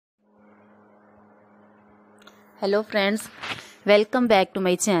Hello friends, welcome back to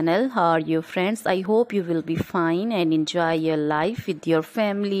my channel. How are you friends? I hope you will be fine and enjoy your life with your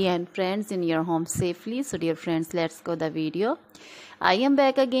family and friends in your home safely. So dear friends, let's go the video. I am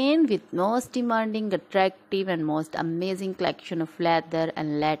back again with most demanding, attractive and most amazing collection of leather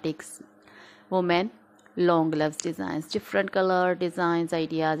and latex women long gloves designs, different color designs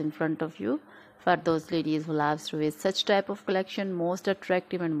ideas in front of you for those ladies who loves to wear such type of collection, most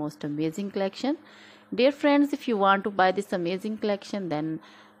attractive and most amazing collection. Dear friends, if you want to buy this amazing collection, then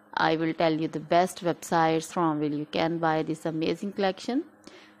I will tell you the best websites from where you can buy this amazing collection.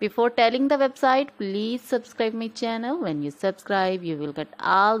 Before telling the website, please subscribe my channel. When you subscribe, you will get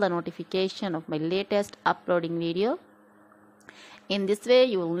all the notification of my latest uploading video. In this way,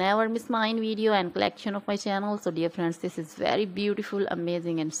 you will never miss my video and collection of my channel. So dear friends, this is very beautiful,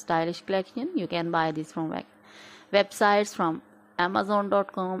 amazing and stylish collection. You can buy this from websites from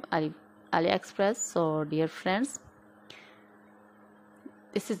Amazon.com, AliExpress. So dear friends,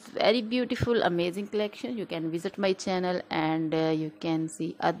 this is very beautiful, amazing collection. You can visit my channel and you can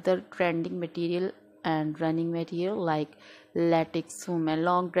see other trending material and running material like latex women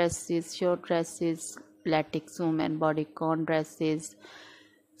long dresses, short dresses, latex women bodycon dresses,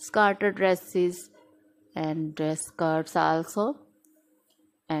 skirted dresses and skirts also,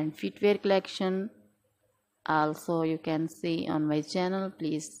 and footwear collection also you can see on my channel.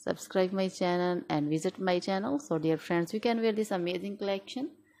 Please subscribe my channel and visit my channel. So dear friends, you can wear this amazing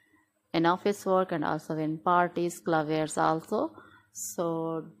collection in office work and also in parties, club wears also.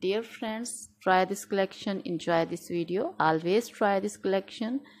 So dear friends, try this collection, enjoy this video, always try this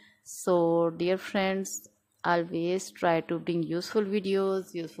collection. So dear friends, always try to bring useful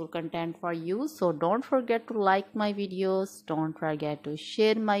videos, useful content for you. So don't forget to like my videos, don't forget to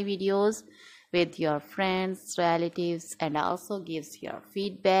share my videos with your friends, relatives, and also gives your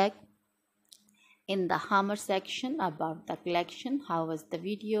feedback in the comment section about the collection. How was the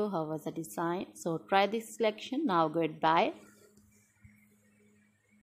video, how was the design? So try this collection. Now goodbye.